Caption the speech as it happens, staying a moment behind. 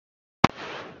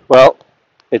Well,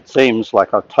 it seems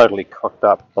like I've totally cocked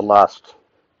up the last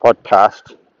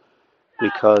podcast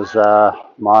because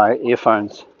my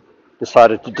earphones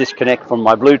decided to disconnect from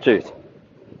my Bluetooth.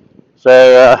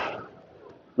 So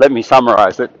let me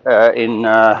summarize it in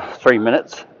 3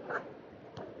 minutes.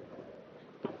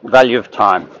 Value of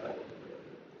time.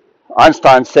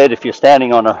 Einstein said if you're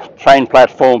standing on a train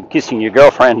platform kissing your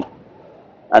girlfriend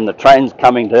and the train's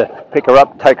coming to pick her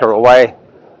up, take her away,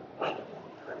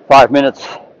 5 minutes,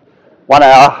 1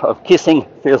 hour of kissing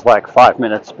feels like 5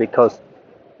 minutes because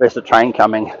there's a train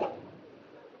coming,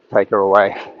 take her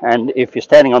away. And if you're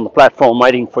standing on the platform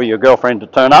waiting for your girlfriend to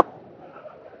turn up,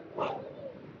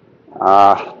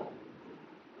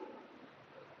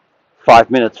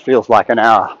 5 minutes feels like an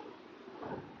hour.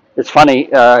 It's funny,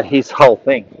 his whole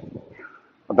thing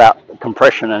about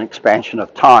compression and expansion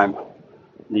of time,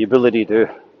 the ability to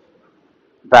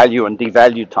value and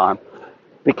devalue time,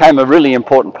 became a really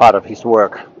important part of his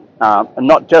work, and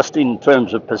not just in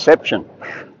terms of perception,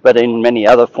 but in many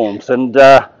other forms. And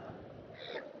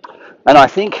I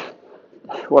think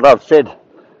what I've said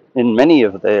in many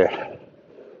of their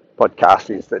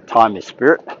podcasts is that time is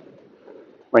spirit.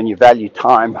 When you value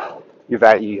time, you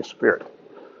value your spirit.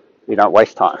 You don't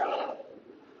waste time.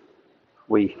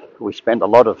 We spend a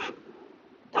lot of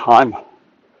time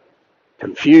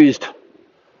confused.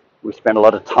 We spend a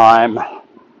lot of time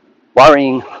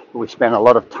worrying. We spend a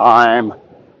lot of time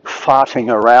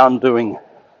farting around doing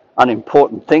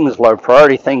unimportant things, low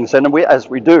priority things, and as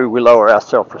we do, we lower our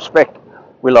self-respect,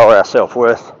 we lower our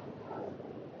self-worth,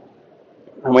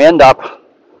 and we end up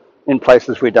in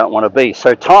places we don't want to be.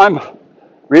 So time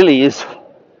really is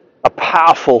a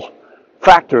powerful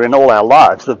factor in all our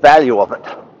lives, the value of it.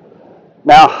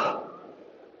 Now,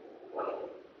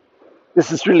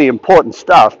 this is really important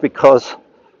stuff because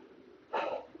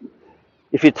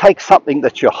if you take something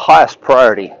that's your highest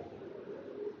priority,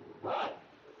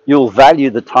 you'll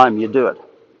value the time you do it.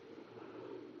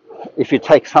 If you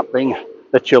take something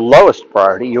that's your lowest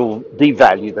priority, you'll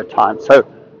devalue the time. So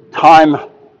time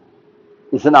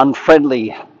is an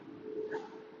unfriendly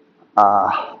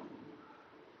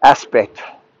aspect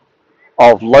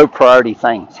of low priority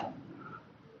things.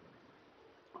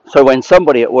 So when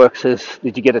somebody at work says,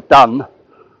 "Did you get it done?"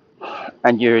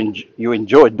 and you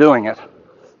enjoy doing it,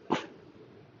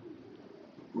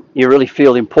 you really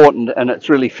feel important and it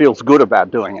really feels good about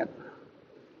doing it.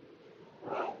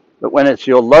 But when it's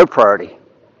your low priority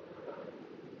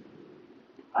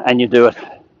and you do it,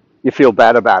 you feel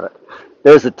bad about it.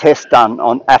 There's a test done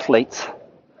on athletes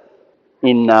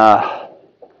in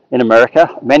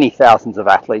America. Many thousands of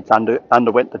athletes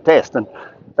underwent the test, and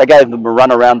they gave them a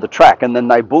run around the track, and then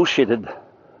they bullshitted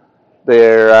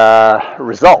their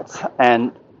results.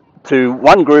 And to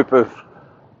one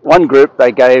group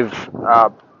they gave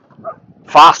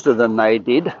faster than they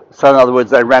did. So in other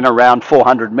words, they ran around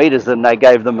 400 meters and they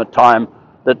gave them a time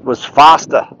that was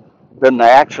faster than they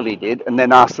actually did, and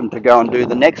then asked them to go and do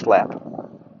the next lap.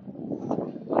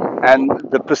 And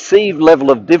the perceived level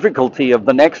of difficulty of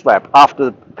the next lap,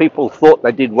 after people thought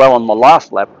they did well on the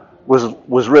last lap,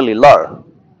 was really low.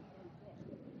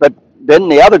 But then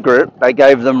the other group, they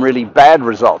gave them really bad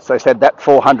results. They said that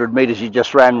 400 meters you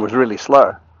just ran was really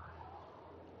slow.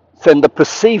 So the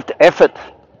perceived effort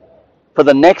for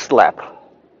the next lap,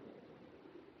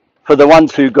 for the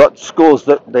ones who got scores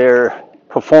that their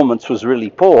performance was really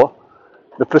poor,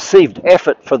 the perceived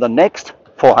effort for the next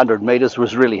 400 meters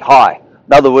was really high.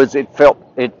 In other words, it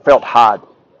felt hard.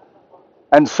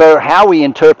 And so how we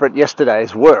interpret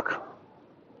yesterday's work,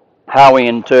 how we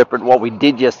interpret what we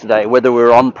did yesterday, whether we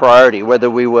were on priority, whether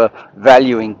we were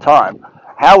valuing time,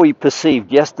 how we perceived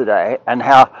yesterday and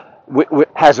how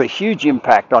has a huge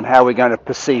impact on how we're going to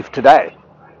perceive today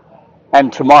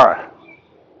and tomorrow.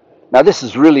 Now, this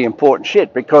is really important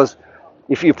shit, because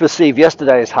if you perceive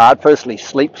yesterday as hard, firstly,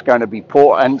 sleep's going to be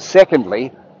poor, and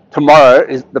secondly, tomorrow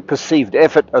is the perceived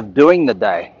effort of doing the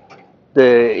day,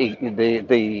 the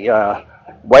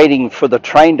waiting for the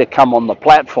train to come on the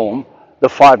platform. The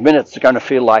 5 minutes is going to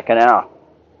feel like an hour.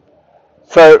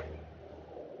 So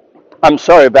I'm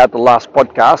sorry about the last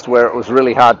podcast where it was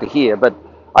really hard to hear, but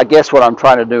I guess what I'm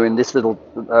trying to do in this little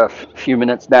few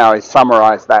minutes now is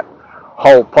summarize that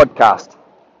whole podcast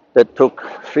that took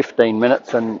 15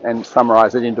 minutes and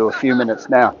summarize it into a few minutes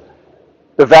now.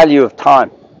 The value of time.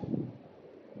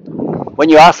 When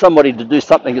you ask somebody to do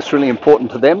something that's really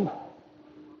important to them,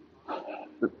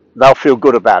 they'll feel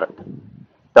good about it.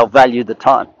 They'll value the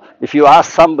time. If you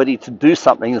ask somebody to do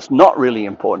something that's not really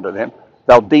important to them,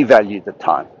 they'll devalue the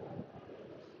time.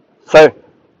 So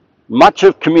much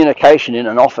of communication in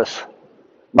an office,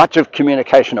 much of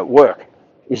communication at work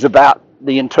is about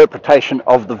the interpretation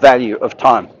of the value of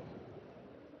time.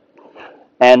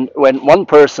 And when one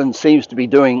person seems to be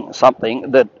doing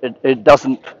something that it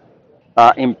doesn't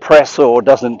impress or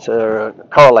doesn't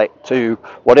correlate to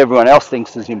what everyone else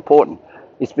thinks is important,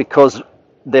 it's because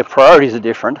their priorities are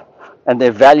different and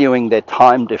they're valuing their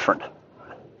time different.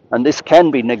 And this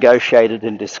can be negotiated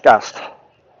and discussed.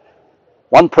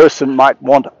 One person might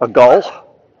want a goal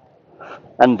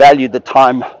and value the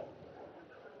time,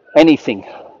 anything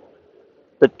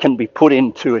that can be put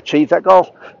in to achieve that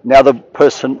goal. The other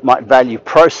person might value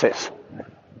process,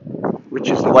 which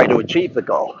is the way to achieve the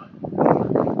goal,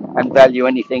 and value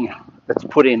anything that's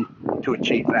put in to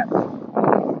achieve that.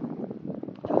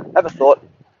 Have a thought.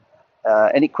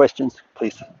 Any questions,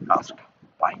 please ask.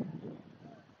 Bye.